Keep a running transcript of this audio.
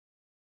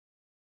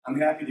I'm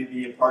happy to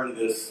be a part of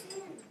this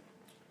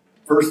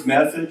first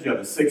message of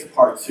a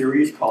 6-part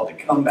series called The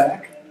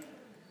Comeback,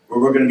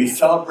 where we're going to be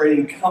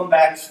celebrating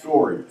comeback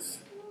stories.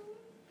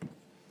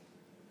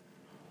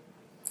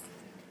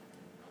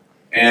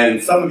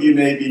 And some of you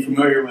may be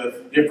familiar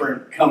with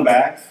different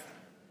comebacks.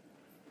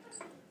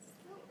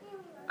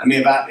 I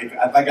mean,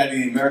 if I got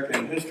any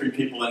American history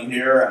people in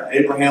here,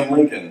 Abraham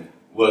Lincoln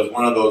was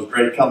one of those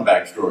great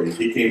comeback stories.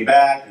 He came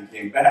back,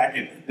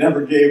 and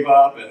never gave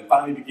up, and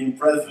finally became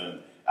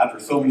president after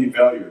so many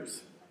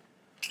failures.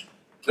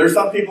 There's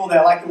some people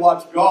that like to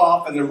watch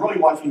golf, and they're really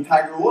watching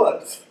Tiger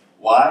Woods.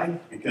 Why?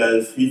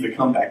 Because he's a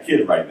comeback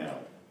kid right now.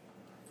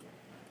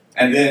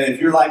 And then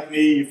if you're like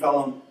me, you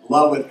fell in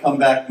love with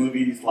comeback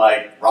movies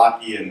like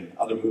Rocky and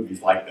other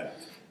movies like that.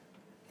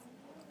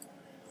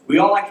 We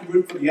all like to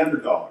root for the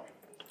underdog.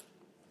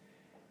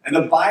 And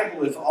the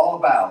Bible is all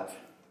about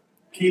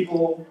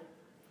people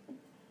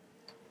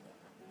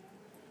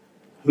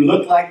who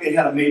looked like they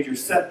had a major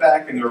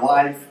setback in their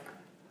life,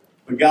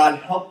 but God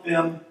helped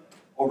them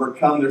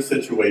overcome their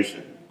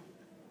situation.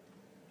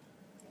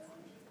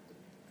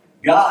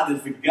 God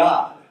is the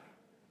God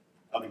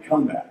of the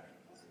comeback.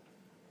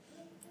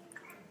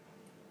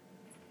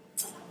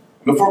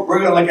 Before we're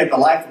going to look at the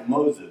life of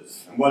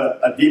Moses and what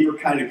a deeper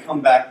kind of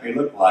comeback may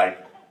look like,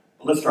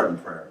 well, let's start in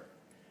prayer.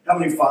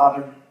 Heavenly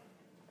Father,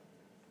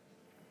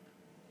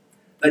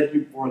 thank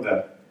you for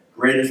the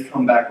greatest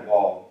comeback of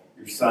all,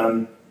 your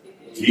Son,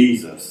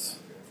 Jesus,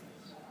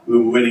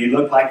 who, when he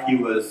looked like he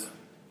was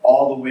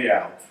all the way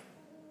out,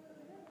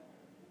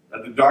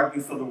 that the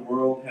darkness of the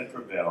world had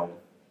prevailed,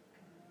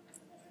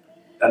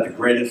 that the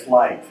greatest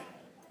light,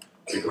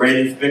 the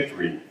greatest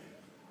victory,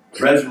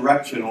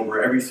 resurrection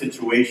over every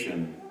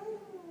situation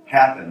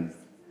happened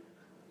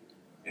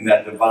in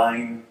that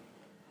divine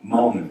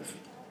moment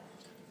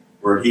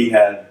where he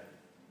had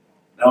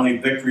not only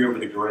victory over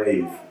the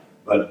grave,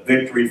 but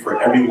victory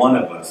for every one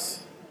of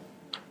us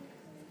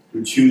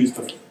who choose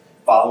to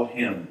follow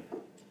him,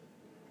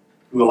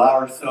 who allow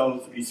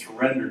ourselves to be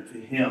surrendered to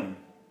him,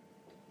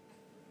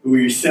 who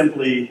we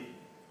simply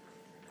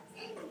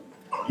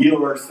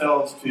yield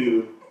ourselves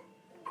to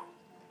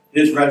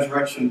his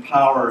resurrection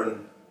power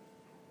and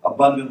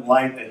abundant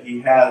life that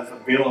he has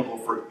available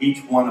for each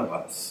one of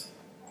us.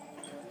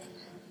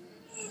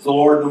 So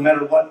Lord, no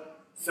matter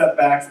what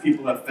setbacks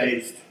people have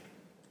faced,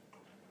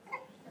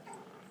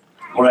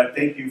 Lord, I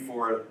thank you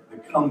for the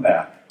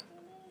comeback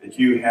that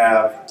you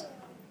have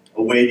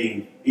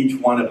awaiting each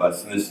one of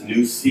us in this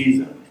new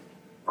season.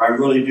 For I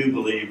really do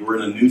believe we're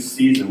in a new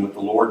season with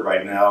the Lord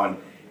right now, and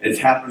it's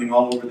happening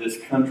all over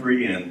this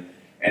country, and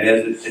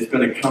as it's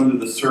going to come to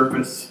the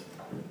surface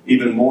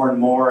even more and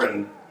more,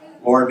 and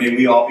Lord, may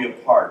we all be a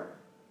part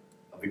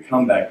of the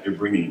comeback you're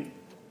bringing.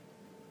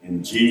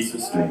 In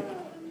Jesus' name,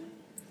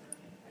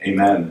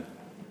 amen.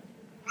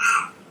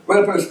 We're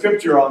going to put a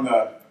scripture on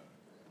the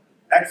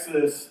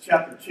Exodus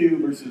chapter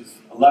 2, verses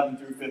 11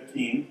 through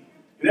 15.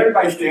 Can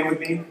everybody stand with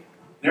me? Can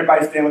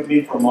everybody stand with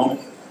me for a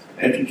moment?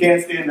 And if you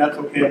can't stand, that's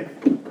okay.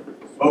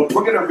 But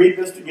we're going to read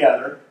this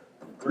together,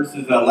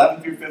 verses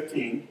 11 through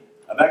 15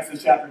 of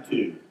Exodus chapter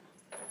 2.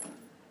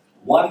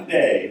 One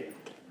day,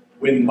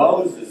 when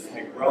Moses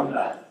had grown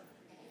up,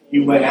 he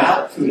went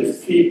out to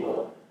his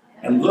people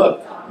and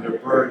looked on their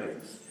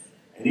burdens.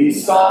 And he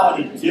saw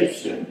an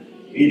Egyptian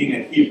beating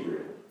a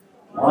Hebrew,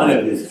 one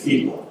of his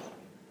people.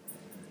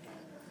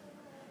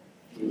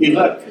 He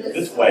looked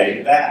this way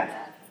and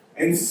that,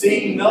 and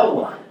seeing no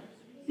one,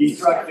 he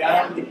struck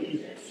down the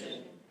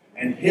Egyptian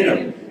and hid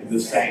him in the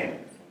sand.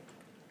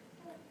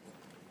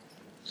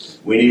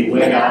 When he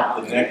went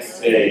out the next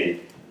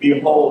day,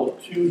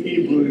 behold, 2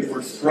 Hebrews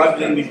were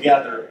struggling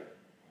together,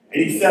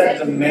 and he said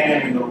to the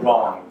man in the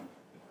wrong,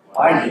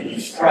 "Why did you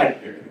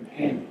strike your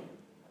companion?"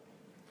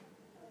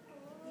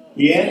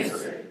 He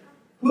answered,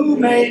 "Who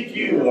made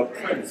you a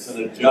prince and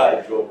a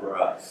judge over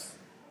us?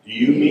 Do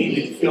you mean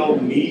to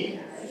kill me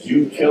as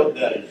you killed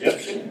that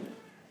Egyptian?"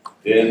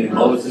 Then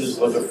Moses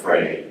was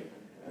afraid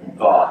and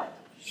thought,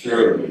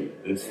 "Surely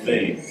this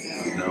thing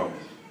is known."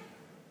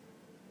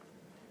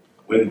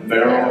 When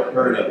Pharaoh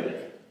heard of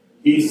it,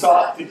 he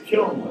sought to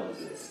kill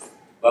Moses,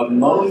 but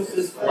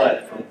Moses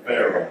fled from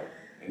Pharaoh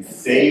and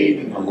stayed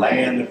in the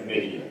land of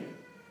Midian.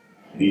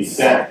 And he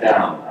sat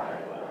down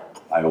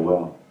by a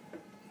well.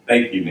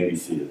 Thank you. You may be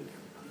seated.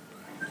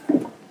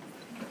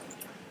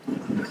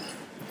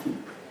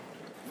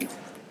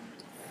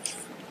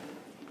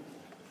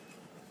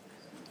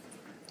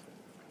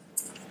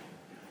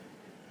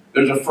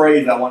 There's a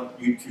phrase I want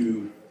you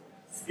to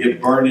get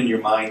burned in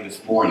your mind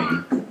this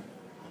morning.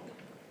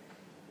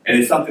 And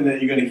it's something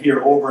that you're going to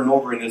hear over and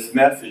over in this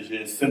message.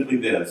 And it's simply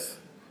this: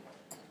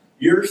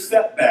 your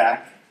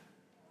setback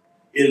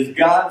is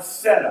God's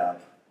setup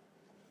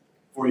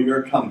for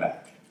your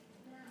comeback.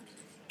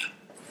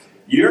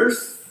 Your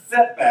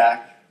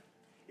setback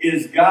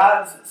is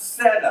God's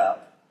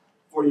setup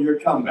for your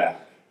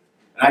comeback.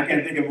 And I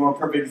can't think of a more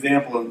perfect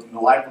example in the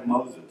life of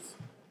Moses.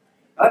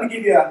 Let me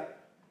give you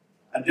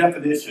a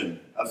definition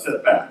of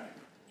setback.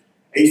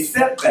 A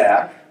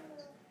setback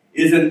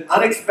is an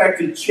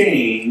unexpected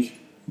change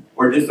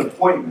or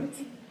disappointment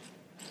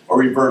or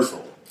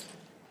reversal.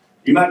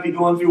 You might be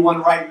going through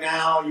one right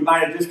now. You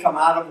might have just come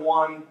out of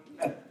one.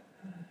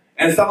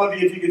 And some of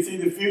you, if you can see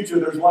the future,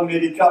 there's one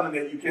maybe coming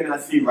that you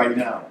cannot see right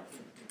now.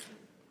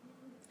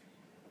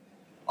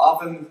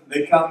 Often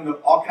they come in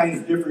all kinds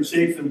of different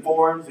shapes and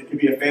forms. It could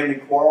be a family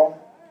quarrel.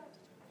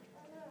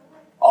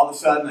 All of a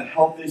sudden, a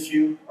health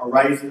issue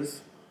arises.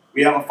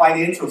 We have a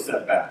financial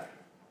setback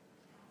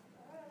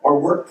or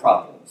work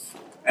problems.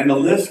 And the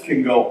list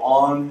can go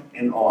on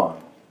and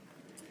on.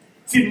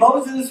 See,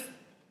 Moses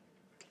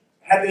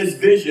had this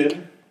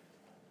vision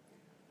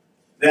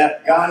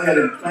that God had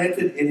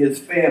implanted in his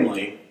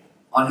family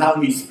on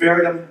how he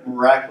spared him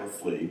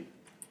miraculously.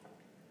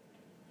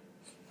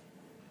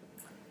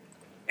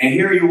 And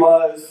here he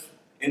was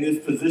in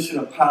this position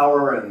of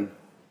power, and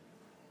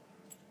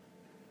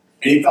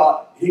he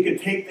thought he could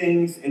take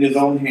things in his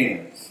own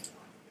hands.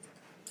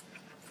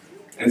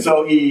 And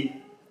so he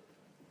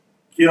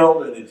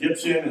killed an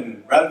Egyptian,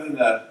 and rather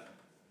than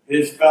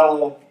his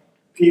fellow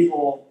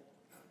people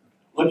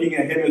looking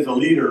at him as a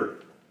leader,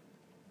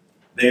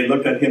 they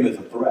looked at him as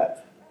a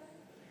threat.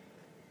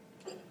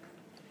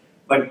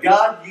 But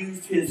God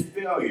used his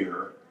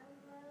failure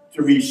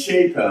to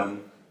reshape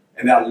him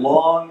in that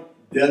long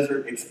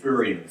desert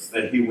experience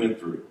that he went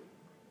through.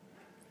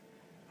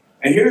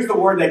 And here's the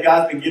word that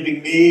God's been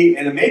giving me,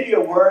 and it may be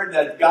a word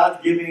that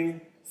God's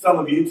giving some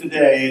of you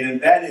today, and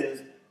that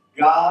is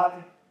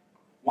God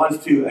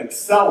wants to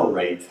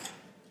accelerate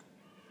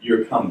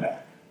your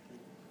comeback.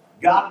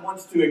 God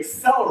wants to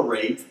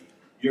accelerate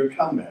your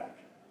comeback.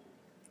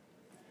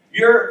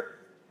 Your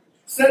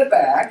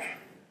setback,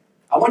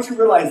 I want you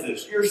to realize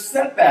this, your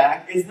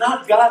setback is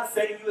not God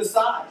setting you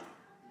aside.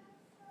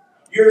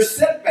 Your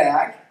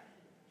setback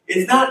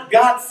is not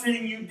God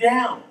sitting you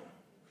down.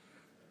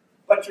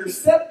 But your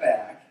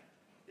setback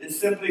is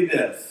simply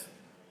this.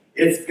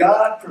 It's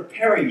God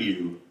preparing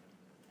you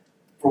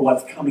for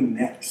what's coming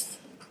next.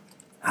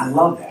 I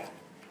love that.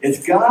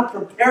 It's God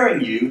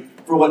preparing you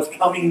for what's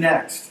coming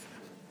next.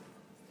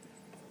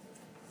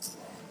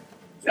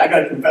 See, I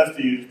got to confess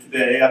to you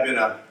today, I've been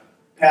a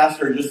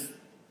pastor just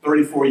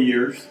 34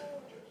 years.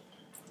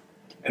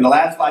 In the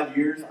last 5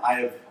 years, I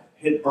have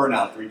hit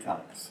burnout 3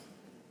 times.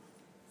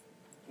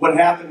 What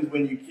happens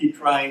when you keep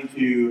trying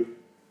to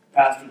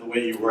pastor the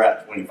way you were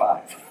at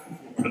 25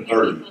 or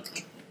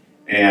 30?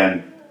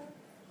 And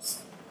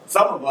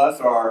some of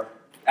us are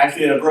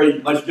actually at a very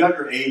much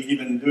younger age,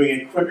 even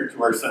doing it quicker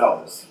to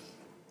ourselves.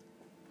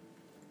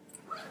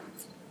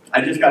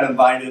 I just got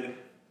invited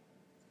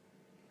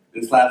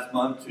this last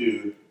month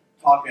to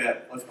talk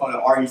at what's called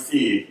an REC.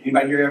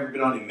 Anybody here ever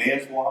been on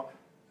Emmaus Walk?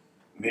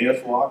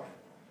 Emmaus Walk?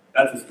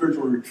 That's a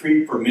spiritual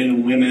retreat for men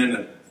and women.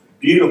 A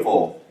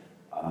beautiful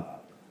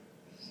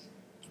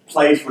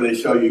place where they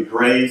show you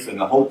grace and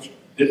the whole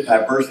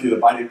diversity of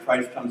the body of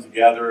Christ comes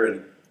together.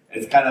 And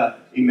it's kind of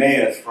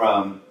Emmaus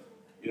from,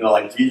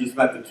 like Jesus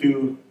met the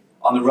two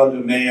on the road to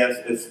Emmaus.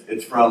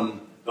 It's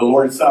from the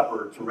Lord's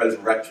Supper to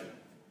resurrection.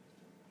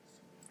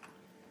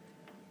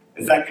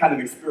 It's that kind of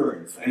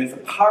experience. And it's a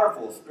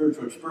powerful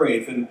spiritual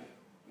experience. And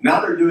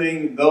now they're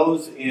doing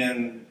those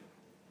in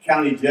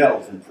county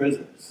jails and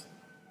prisons.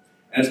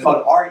 And it's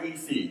called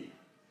REC.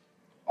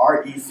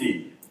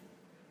 REC.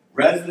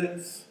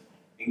 Residents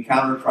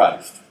Encounter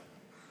Christ.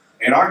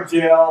 And our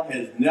jail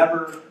has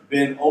never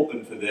been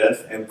open to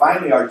this. And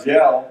finally, our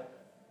jail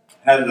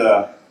has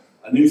a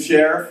new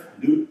sheriff,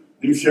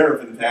 new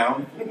sheriff in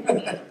town.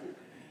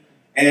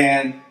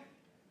 And,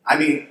 I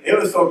mean, it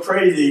was so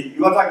crazy.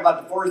 You want to talk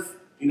about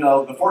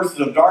the forces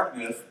of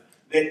darkness,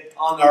 that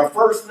on our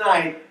first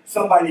night,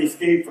 somebody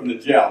escaped from the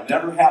jail.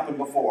 Never happened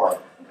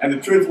before. And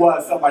the truth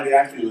was, somebody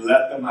actually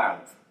let them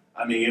out.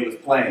 I mean, it was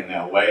planned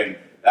that way. And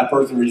that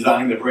person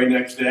resigned the very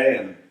next day,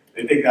 and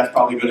they think that's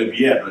probably going to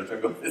be it, but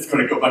it's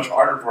going to go much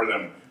harder for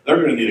them. They're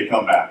going to need to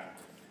come back.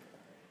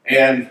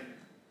 And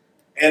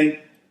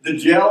the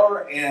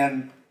jailer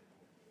and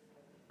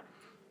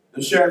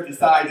the sheriff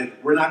decided,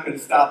 we're not going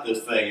to stop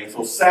this thing. And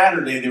so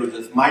Saturday, there was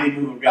this mighty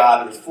move of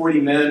God. There was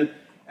 40 men,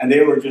 and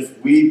they were just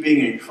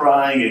weeping and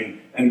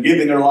crying and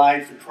giving their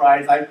lives to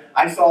Christ.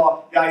 I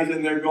saw guys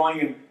in there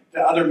going to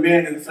other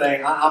men and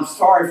saying, I'm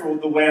sorry for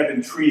the way I've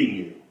been treating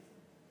you.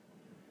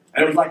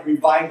 And it was like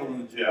revival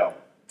in the jail.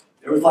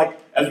 It was like,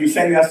 as we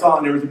sang that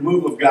song, there was a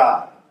move of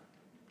God.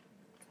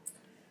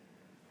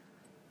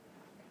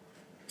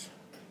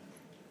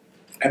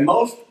 And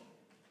most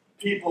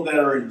people that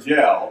are in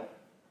jail,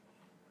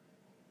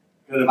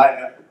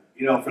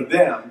 because for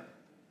them,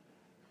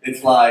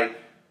 it's like,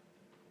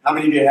 how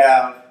many of you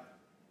have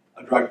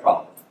a drug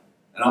problem?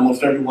 And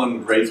almost everyone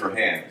would raise their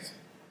hands.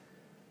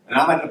 And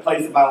I'm at the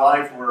place in my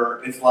life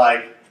where it's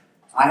like,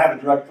 I have a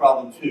drug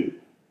problem too.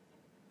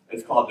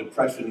 It's called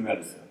depression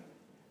medicine.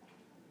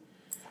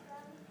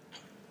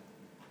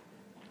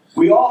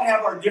 We all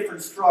have our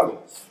different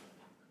struggles,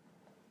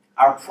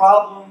 our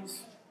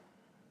problems,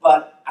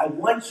 but I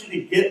want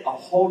you to get a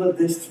hold of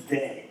this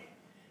today.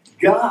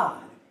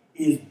 God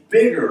is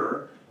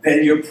bigger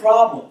than your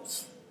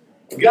problems.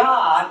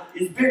 God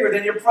is bigger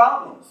than your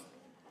problems.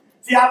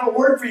 See, I have a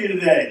word for you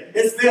today.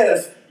 It's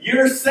this.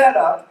 your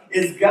setback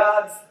is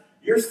God's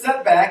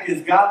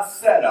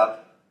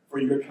setup for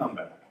your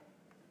comeback.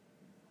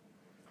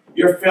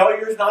 Your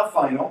failure is not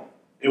final.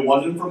 It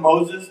wasn't for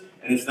Moses,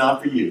 and it's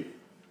not for you.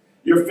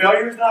 Your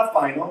failure is not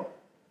final.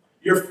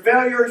 Your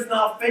failure is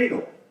not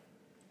fatal.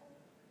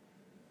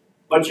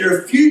 But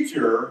your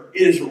future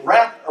is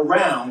wrapped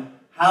around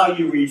how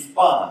you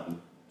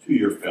respond to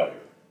your failure.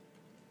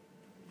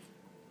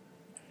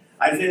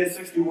 Isaiah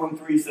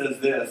 61:3 says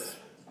this,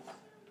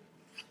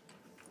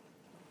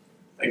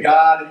 that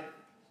God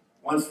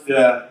wants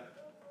to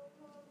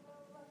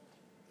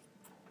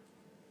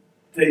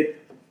take,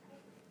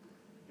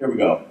 here we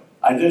go.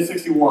 Isaiah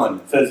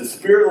 61 says, the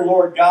Spirit of the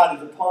Lord God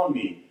is upon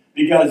me,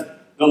 because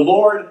the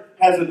Lord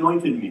has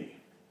anointed me.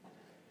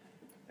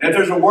 And if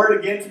there's a word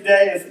again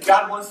today, it's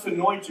God wants to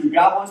anoint you.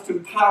 God wants to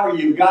empower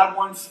you. God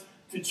wants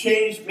to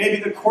change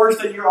maybe the course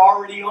that you're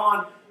already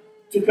on,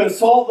 to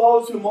console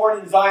those who mourn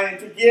in Zion,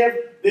 to give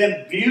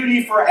them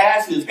beauty for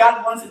ashes.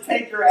 God wants to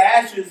take your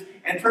ashes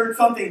and turn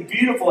something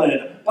beautiful in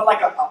it. Put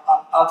like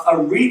a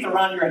wreath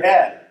around your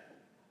head.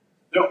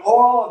 The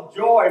oil of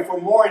joy for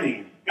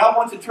mourning. God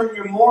wants to turn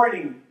your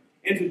mourning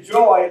into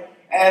joy,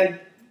 and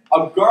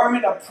a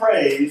garment of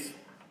praise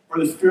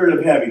for the spirit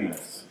of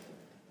heaviness.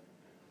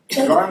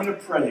 A garment of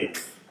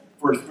praise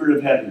for a spirit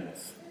of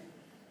heaviness.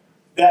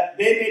 That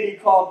they may be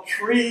called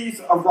trees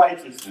of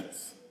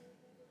righteousness.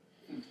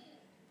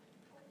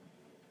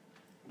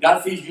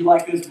 God sees you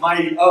like this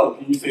mighty oak.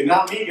 And you say,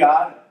 not me,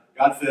 God.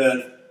 God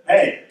says,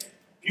 hey,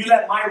 if you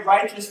let my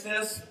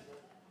righteousness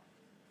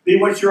be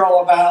what you're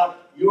all about,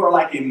 you are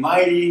like a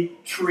mighty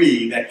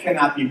tree that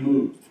cannot be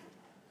moved.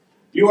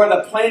 You are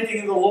the planting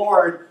of the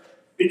Lord,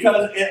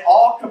 because it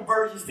all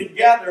converges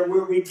together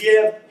where we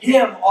give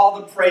Him all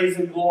the praise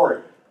and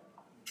glory.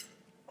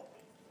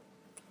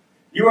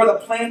 You are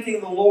the planting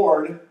of the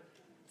Lord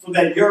so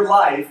that your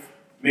life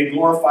may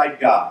glorify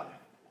God.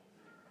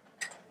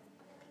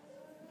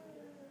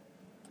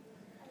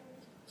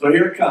 So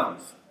here it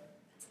comes.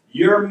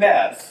 Your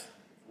mess,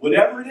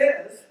 whatever it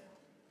is,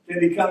 can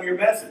become your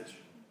message.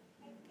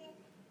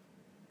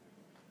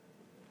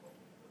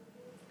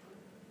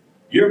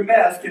 Your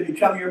mess can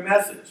become your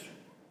message.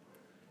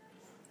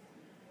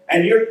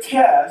 And your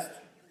test,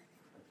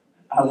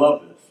 I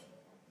love this,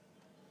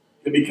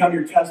 can become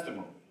your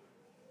testimony.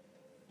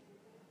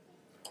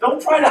 Don't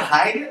try to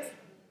hide it.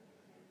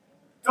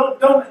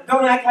 Don't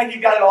act like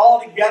you got it all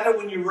together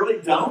when you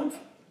really don't.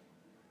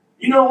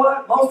 You know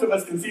what? Most of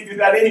us can see through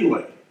that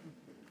anyway.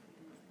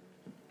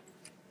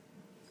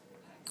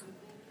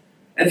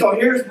 And so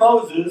here's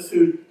Moses,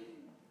 who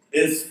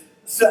is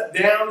set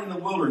down in the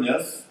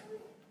wilderness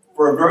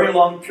for a very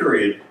long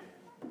period.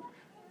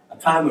 A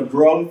time of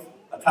growth,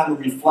 a time of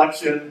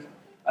reflection,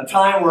 a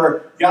time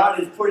where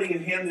God is putting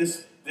in him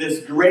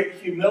this great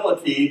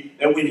humility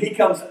that when he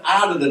comes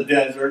out of the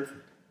desert,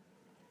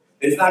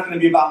 it's not going to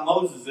be about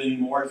Moses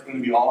anymore. It's going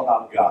to be all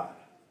about God.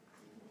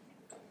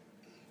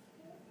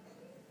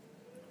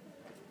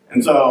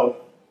 And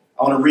so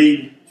I want to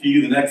read to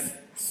you the next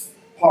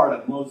part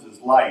of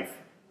Moses' life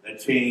that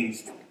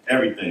changed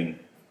everything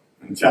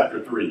in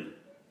chapter 3.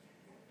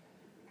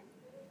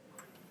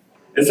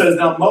 It says,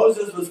 now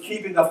Moses was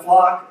keeping the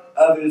flock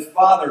of his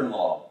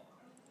father-in-law.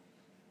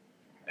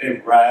 Hey,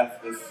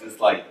 Brad, this is just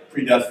like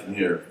predestined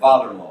here.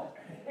 Father-in-law.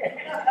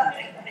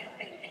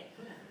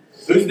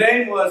 Whose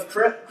name was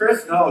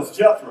it's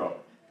Jethro,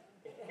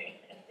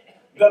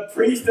 the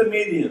priest of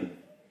Midian.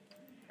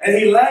 And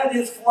he led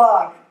his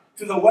flock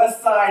to the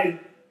west side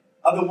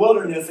of the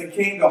wilderness and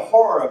came to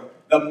Horeb,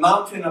 the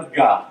mountain of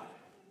God.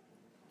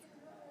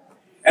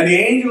 And the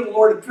angel of the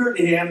Lord appeared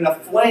to him in a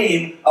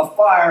flame of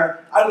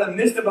fire out of the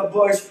midst of a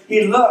bush.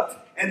 He looked,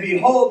 and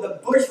behold, the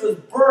bush was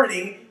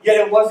burning, yet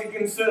it wasn't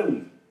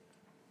consumed.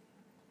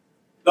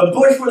 The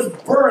bush was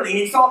burning.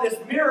 He saw this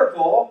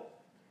miracle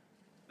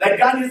that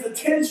got his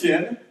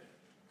attention.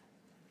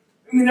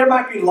 I mean, there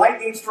might be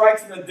lightning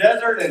strikes in the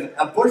desert and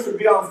a bush would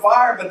be on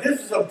fire, but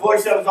this was a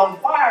bush that was on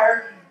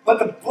fire, but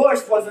the bush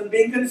wasn't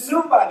being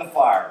consumed by the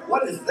fire.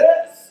 What is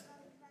this?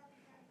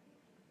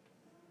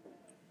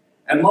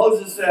 And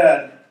Moses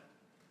said,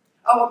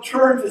 I will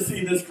turn to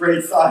see this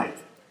great sight.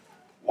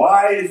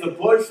 Why is the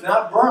bush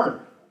not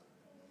burned?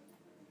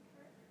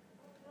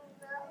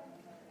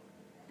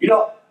 You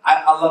know,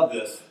 I love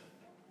this.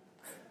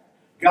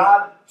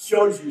 God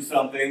shows you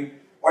something,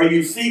 or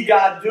you see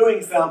God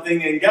doing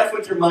something, and guess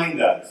what your mind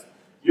does?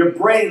 Your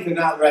brain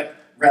cannot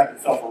wrap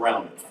itself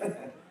around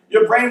it.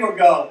 Your brain will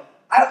go,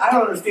 I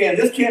don't understand.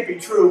 This can't be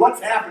true.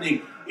 What's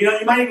happening? You know,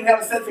 you might even have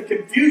a sense of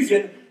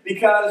confusion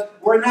because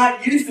we're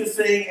not used to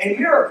seeing a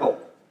miracle.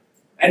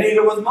 And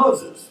neither was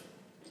Moses.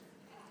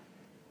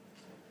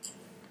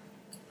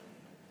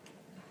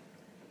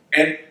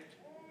 And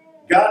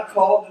God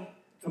called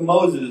to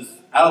Moses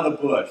out of the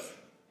bush.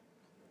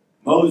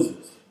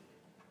 Moses.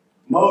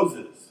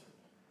 Moses.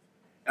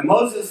 And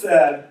Moses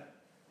said,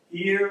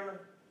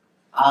 here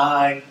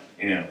I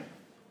am.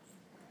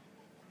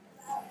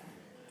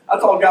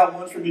 That's all God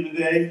wants from me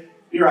today.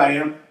 Here I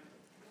am.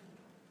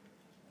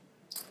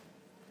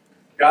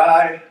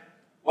 God,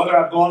 whether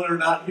I've blown it or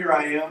not, here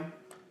I am.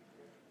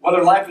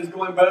 Whether life is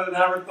going better than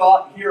I ever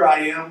thought, here I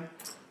am.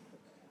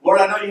 Lord,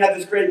 I know you have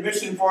this great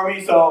mission for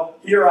me, so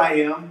here I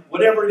am.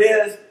 Whatever it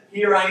is,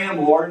 here I am,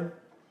 Lord.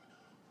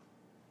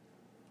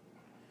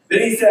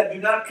 Then he said, do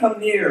not come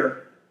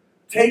near.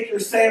 Take your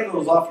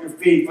sandals off your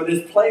feet, for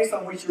this place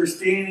on which you are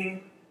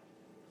standing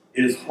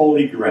is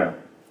holy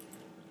ground.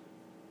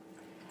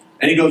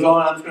 And he goes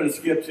on, I'm just going to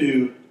skip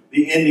to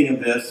the ending of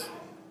this.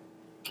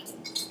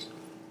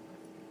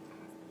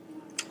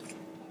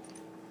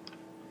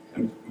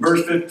 In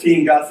verse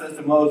 15, God says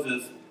to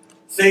Moses,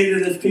 say to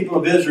this people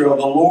of Israel,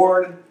 the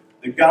Lord,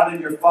 the God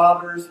of your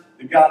fathers,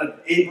 the God of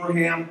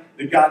Abraham,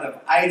 the God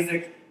of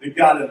Isaac, the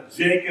God of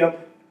Jacob.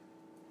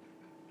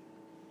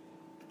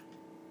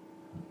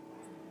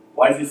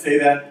 Why does he say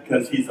that?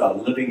 Because he's a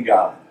living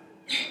God.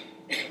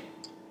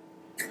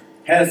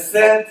 Has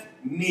sent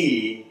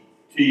me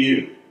to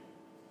you.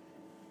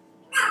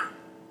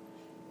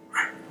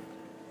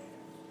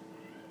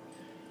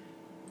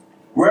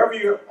 Wherever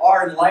you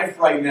are in life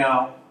right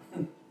now,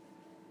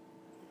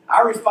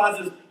 our response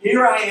is,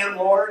 here I am,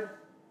 Lord.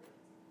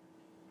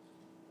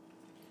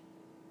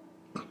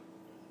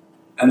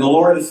 And the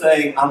Lord is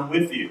saying, I'm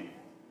with you.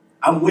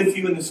 I'm with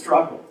you in the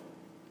struggle.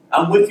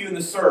 I'm with you in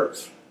the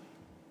search.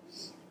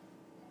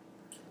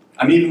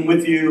 I'm even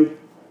with you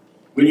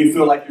when you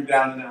feel like you're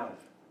down and out.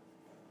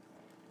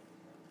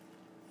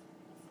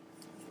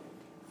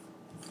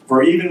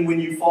 For even when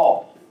you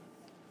fall,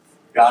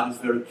 God is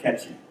there to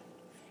catch you.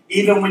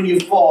 Even when you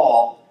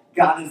fall,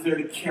 God is there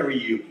to carry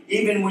you.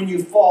 Even when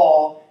you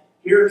fall,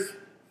 here's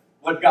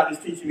what God is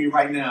teaching me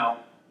right now.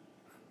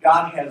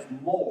 God has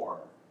more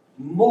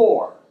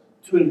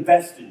to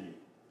invest in you.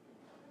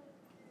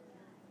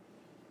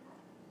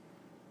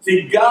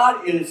 See,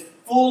 God is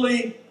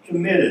fully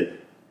committed,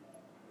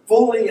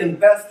 fully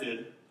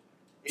invested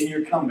in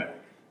your comeback.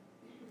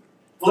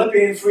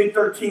 Philippians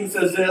 3:13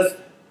 says this,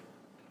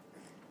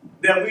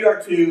 that we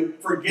are to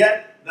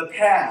forget the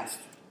past,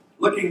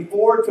 looking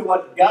forward to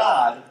what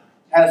God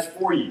has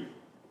for you.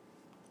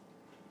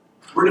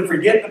 We're to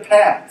forget the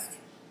past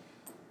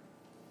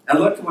and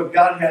look to what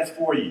God has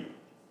for you.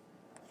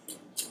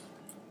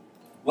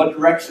 What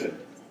direction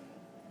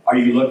are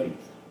you looking?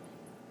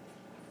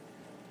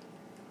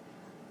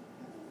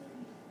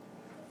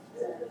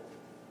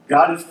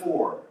 God is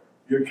for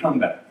your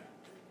comeback.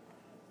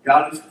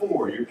 God is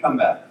for your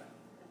comeback.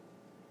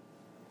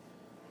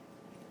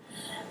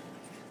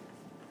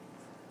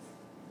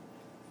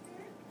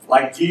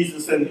 Like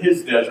Jesus in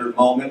his desert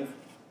moment.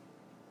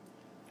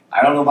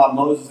 I don't know about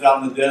Moses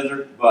out in the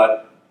desert,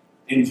 but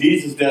in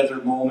Jesus'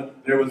 desert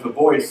moment, there was a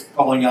voice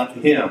calling out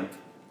to him,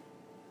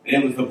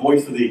 and it was the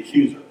voice of the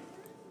accuser.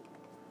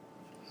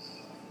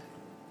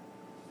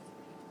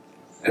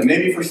 And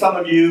maybe for some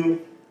of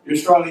you, you're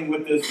struggling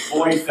with this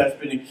voice that's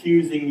been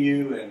accusing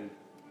you and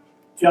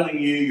telling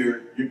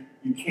you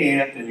you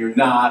can't and you're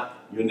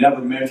not, you'll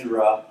never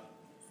measure up.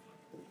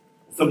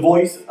 It's the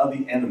voice of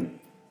the enemy.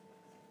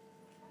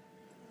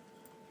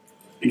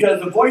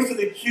 Because the voice of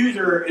the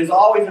accuser is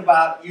always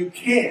about you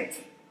can't.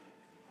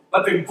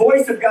 But the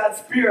voice of God's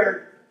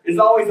Spirit is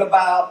always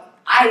about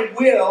I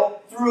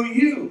will through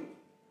you.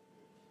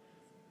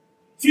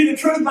 See, the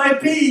truth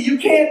might be you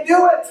can't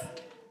do it.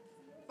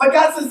 But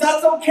God says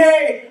that's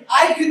okay.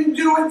 I can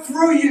do it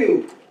through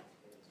you.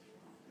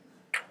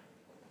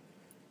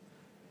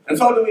 And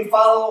so do we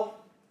follow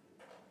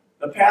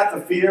the path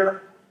of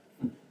fear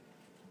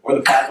or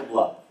the path of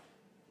love?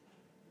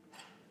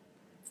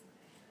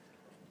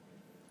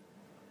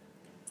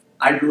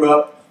 I grew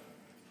up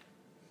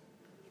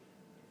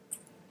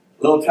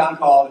in a little town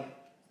called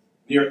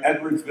near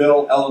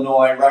Edwardsville,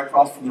 Illinois, right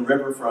across from the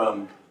river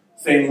from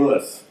St.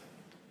 Louis.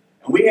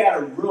 And we had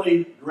a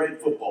really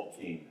great football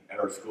team at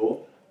our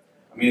school.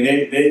 I mean,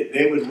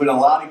 they would win a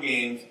lot of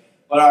games,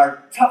 but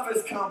our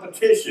toughest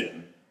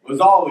competition was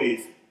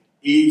always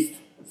East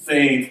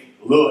St.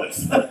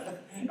 Louis.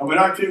 And when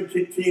our two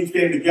teams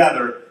came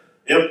together,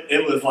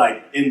 it was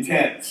like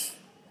intense.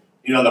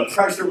 You know, the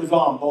pressure was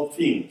on both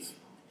teams.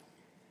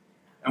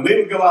 And we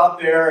would go out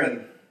there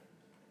and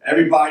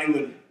everybody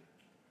would,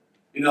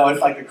 you know,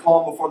 it's like the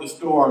calm before the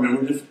storm, and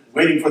we're just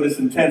waiting for this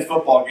intense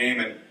football game.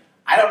 And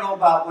I don't know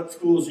about what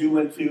schools you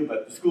went to,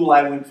 but the school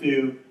I went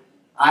to,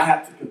 I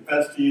have to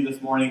confess to you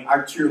this morning,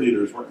 our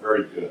cheerleaders weren't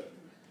very good.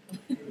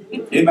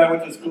 Anybody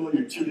went to school and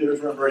your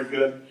cheerleaders weren't very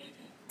good?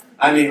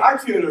 I mean, our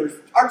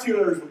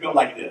cheerleaders would go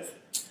like this.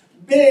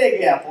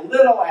 Big Apple,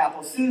 Little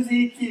Apple,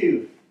 Susie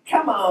Q.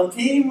 Come on,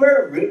 team,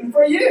 we're rooting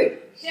for you.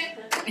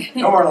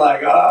 And we're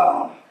like,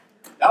 oh,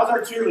 that was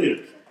our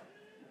cheerleaders.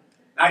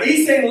 Now,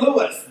 East St.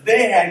 Louis,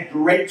 they had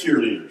great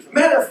cheerleaders.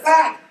 Matter of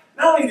fact,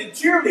 not only the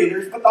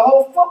cheerleaders, but the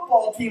whole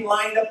football team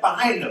lined up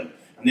behind them.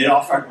 And they'd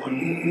all start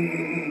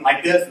going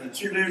like this, and the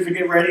cheerleaders would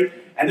get ready.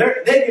 And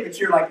they give a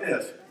cheer like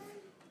this.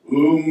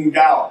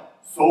 Gow,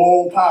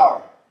 soul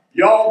power.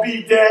 Y'all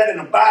be dead in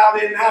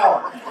about an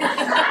hour.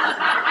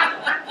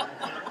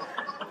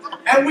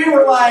 And we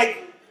were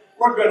like,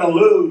 we're going to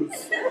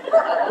lose.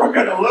 We're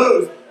going to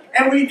lose.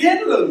 And we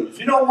did lose.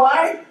 You know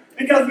why?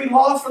 Because we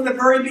lost from the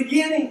very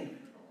beginning.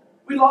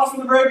 We lost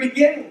from the very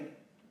beginning.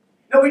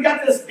 No, we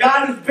got this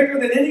God who's bigger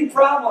than any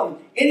problem,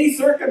 any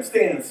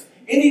circumstance,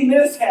 any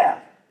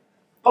mishap.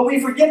 But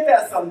we forget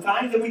that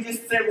sometimes, and we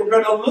just say we're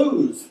going to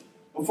lose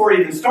before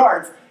it even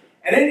starts.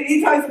 And then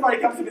anytime somebody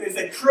comes to me and they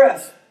say,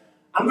 Chris,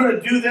 I'm going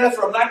to do this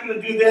or I'm not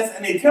going to do this,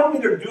 and they tell me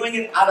they're doing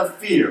it out of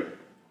fear,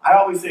 I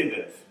always say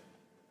this: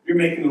 you're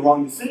making the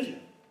wrong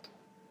decision.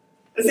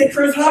 They say,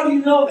 Chris, how do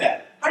you know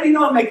that? How do you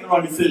know I'm making the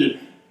wrong decision?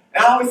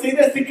 And I always say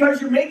this: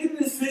 because you're making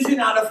the decision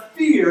out of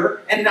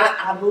fear and not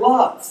out of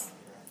love.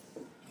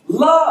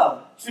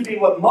 Love should be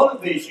what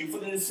motivates you for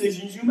the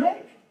decisions you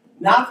make,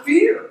 not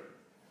fear.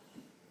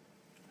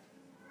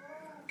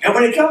 And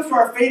when it comes to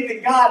our faith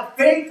in God,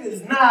 faith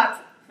is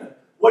not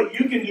what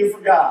you can do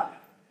for God.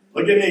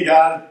 Look at me,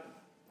 God.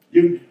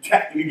 You've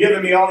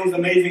given me all these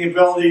amazing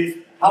abilities.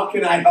 How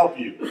can I help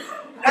you?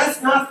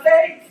 That's not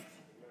faith.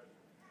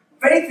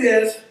 Faith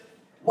is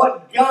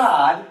what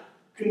God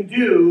can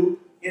do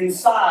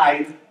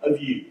inside of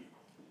you.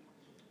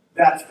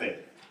 That's faith.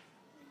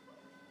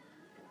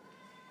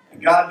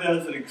 And God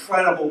does an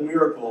incredible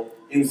miracle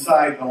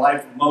inside the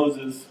life of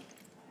Moses.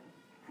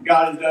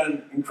 God has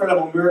done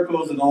incredible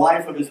miracles in the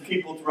life of his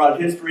people throughout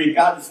history.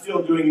 God is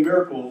still doing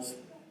miracles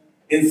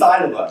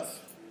inside of us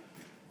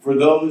for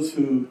those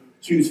who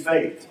choose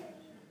faith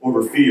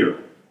over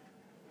fear.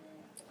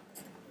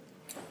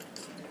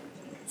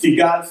 See,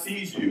 God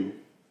sees you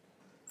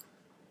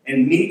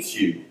and meets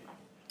you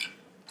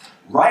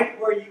right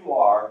where you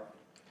are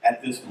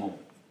at this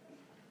moment.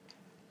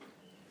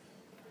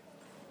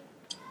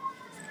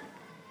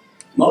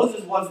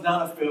 Moses was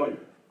not a failure.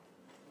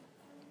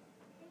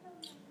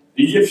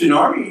 The Egyptian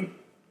army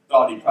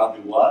thought he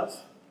probably was.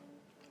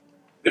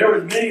 There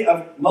was many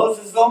of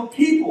Moses' own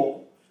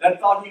people that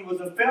thought he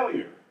was a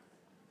failure.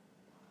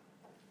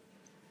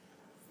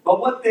 But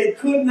what they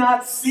could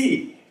not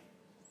see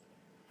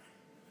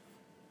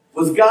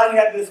was God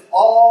had this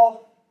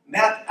all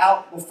mapped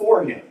out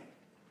before him.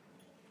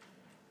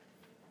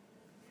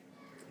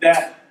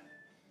 That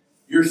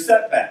your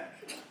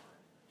setback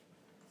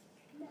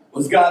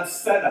was God's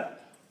setup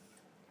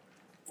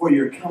for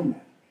your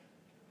comeback.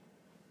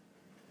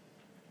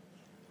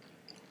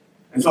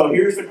 And so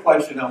here's the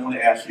question I want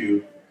to ask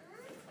you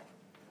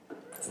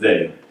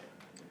today.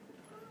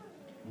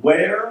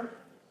 Where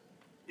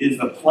is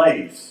the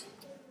place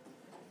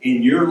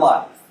in your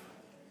life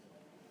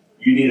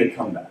you need a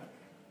comeback?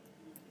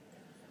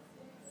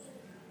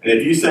 And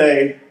if you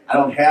say, I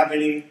don't have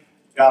any,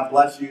 God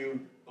bless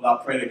you, well,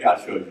 I'll pray that God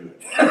shows you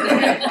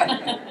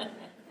it.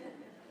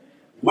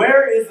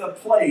 Where is the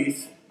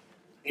place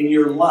in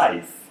your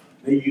life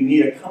that you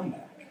need a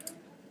comeback?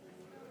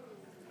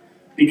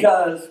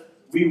 Because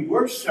we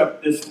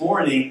worship this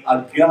morning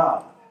a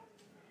God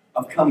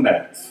of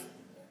comebacks.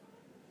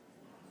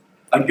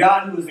 A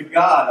God who is a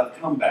God of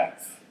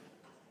comebacks.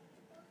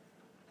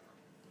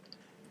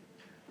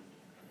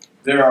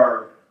 There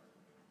are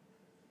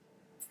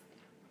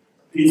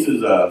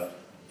pieces of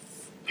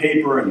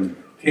paper and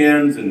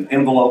pens and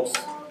envelopes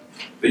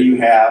that you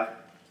have.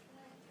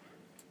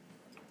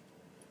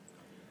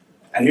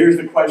 And here's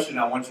the question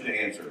I want you to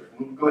answer.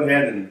 We'll go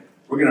ahead and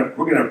we're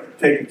gonna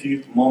take a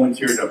few moments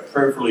here to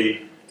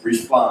prayerfully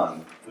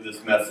respond to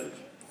this message.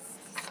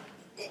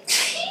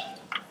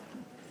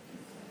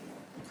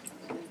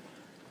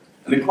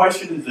 And the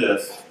question is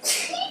this.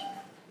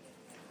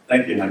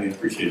 Thank you, honey. I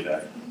appreciate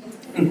that.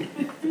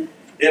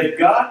 If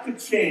God could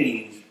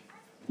change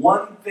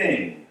one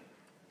thing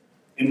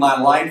in my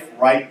life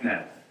right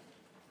now,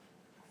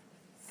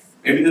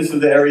 maybe this is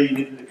the area you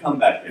need to come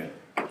back in.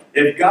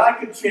 If God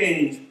could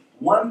change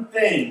one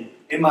thing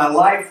in my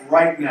life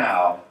right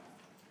now,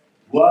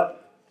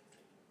 what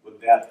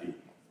would that be?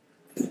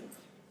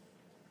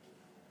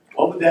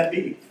 What would that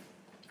be?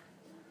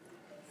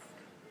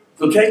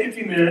 So take a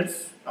few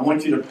minutes. I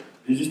want you to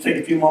just take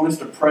a few moments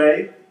to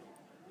pray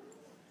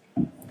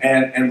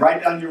and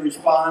write down your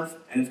response,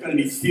 and it's going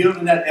to be sealed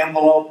in that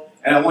envelope.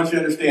 And I want you to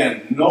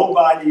understand,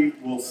 nobody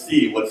will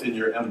see what's in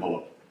your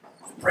envelope.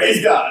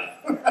 Praise God.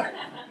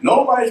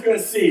 Nobody's going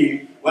to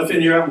see what's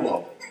in your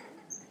envelope.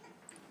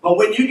 But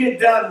when you get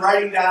done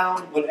writing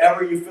down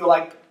whatever you feel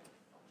like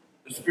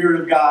the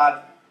Spirit of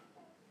God,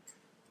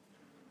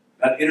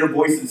 that inner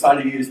voice inside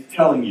of you is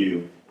telling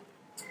you,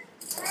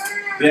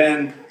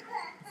 then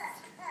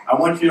I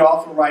want you to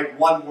also write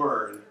one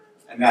word,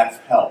 and that's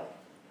help.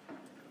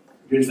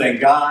 You're saying,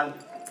 God,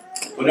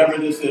 whatever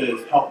this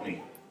is, help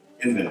me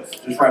in this.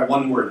 Just write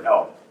one word,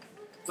 help.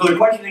 So the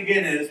question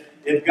again is,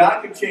 if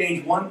God could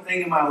change one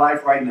thing in my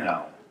life right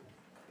now,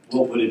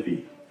 what would it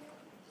be?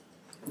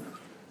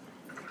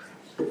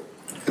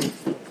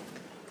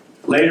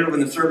 Later, when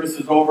the service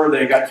is over,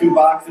 they got 2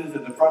 boxes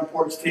at the front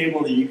porch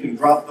table that you can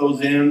drop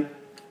those in.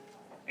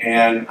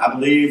 And I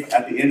believe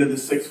at the end of the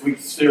 6-week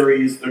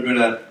series, they're going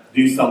to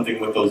do something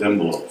with those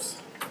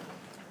envelopes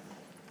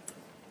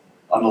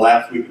on the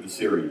last week of the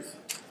series.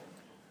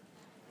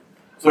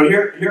 So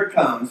here it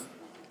comes,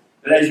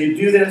 that as you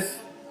do this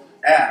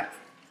act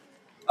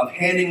of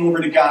handing over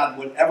to God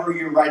whatever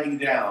you're writing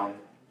down,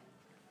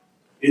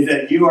 is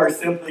that you are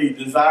simply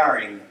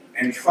desiring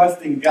and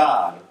trusting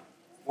God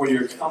for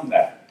your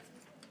comeback.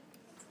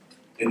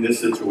 in this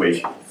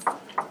situation.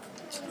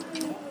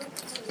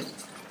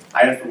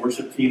 I ask the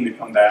worship team to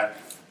come back.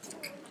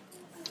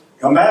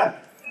 Come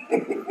back.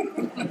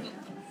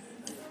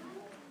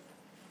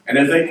 And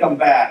as they come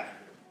back,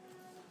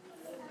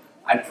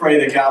 I pray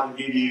that God will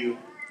give you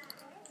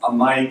a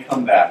mighty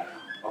comeback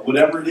of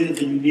whatever it is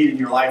that you need in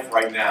your life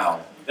right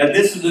now. That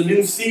this is a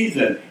new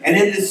season. And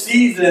in this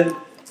season,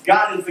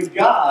 God is the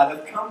God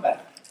of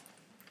comeback.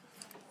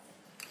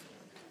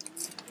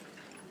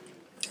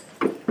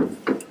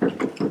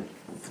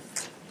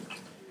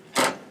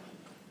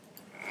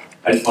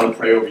 I just want to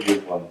pray over you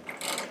as well.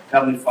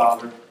 Heavenly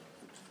Father,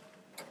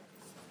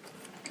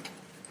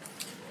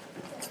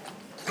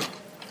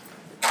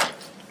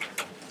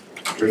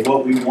 there's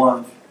what we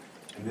want,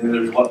 and then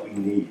there's what we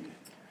need.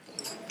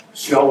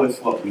 Show us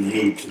what we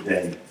need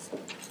today.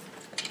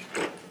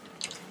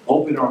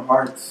 Open our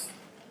hearts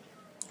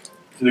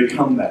to the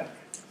comeback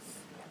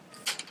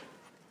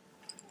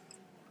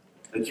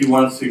that you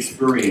want us to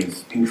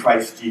experience in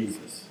Christ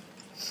Jesus.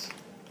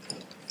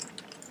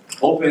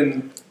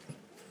 Open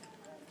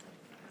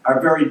our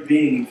very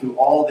being to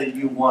all that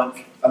you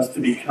want us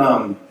to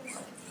become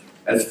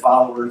as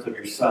followers of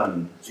your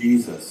Son,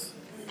 Jesus.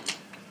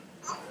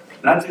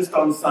 Not just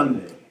on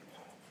Sunday,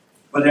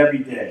 but every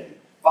day.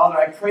 Father,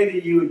 I pray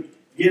that you would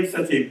give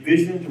such a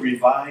vision to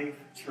revive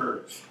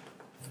church.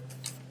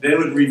 That it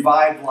would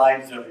revive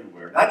lives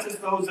everywhere. Not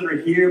just those that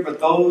are here, but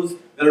those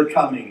that are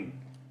coming.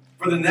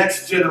 For the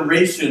next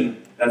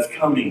generation that's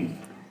coming.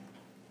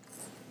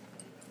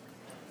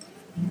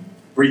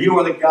 For you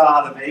are the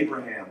God of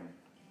Abraham,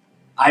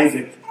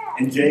 Isaac,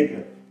 and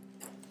Jacob.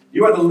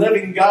 You are the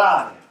living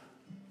God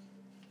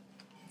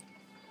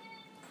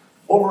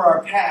over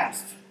our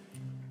past,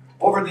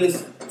 over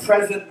this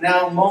present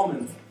now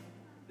moment,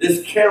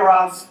 this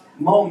Kairos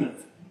moment,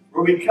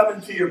 where we come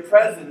into your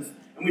presence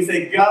and we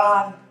say,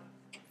 God,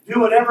 do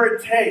whatever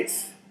it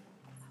takes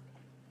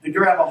to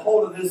grab a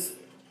hold of this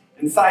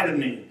inside of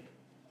me,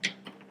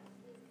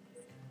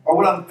 or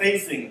what I'm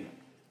facing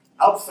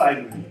outside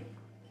of me.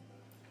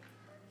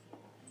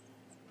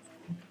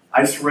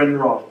 I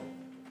surrender all.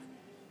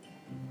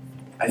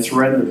 I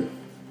surrender.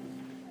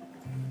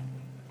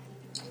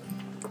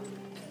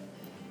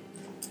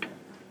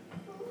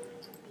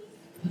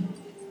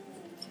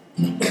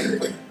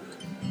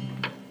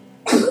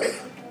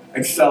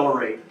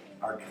 Accelerate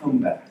our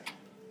comeback,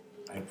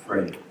 I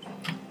pray.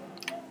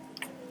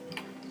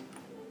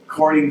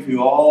 According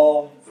to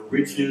all the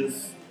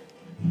riches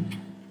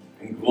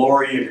and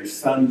glory of your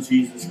Son,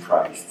 Jesus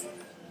Christ,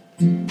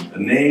 the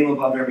name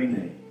above every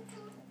name.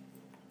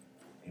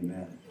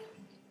 Amen.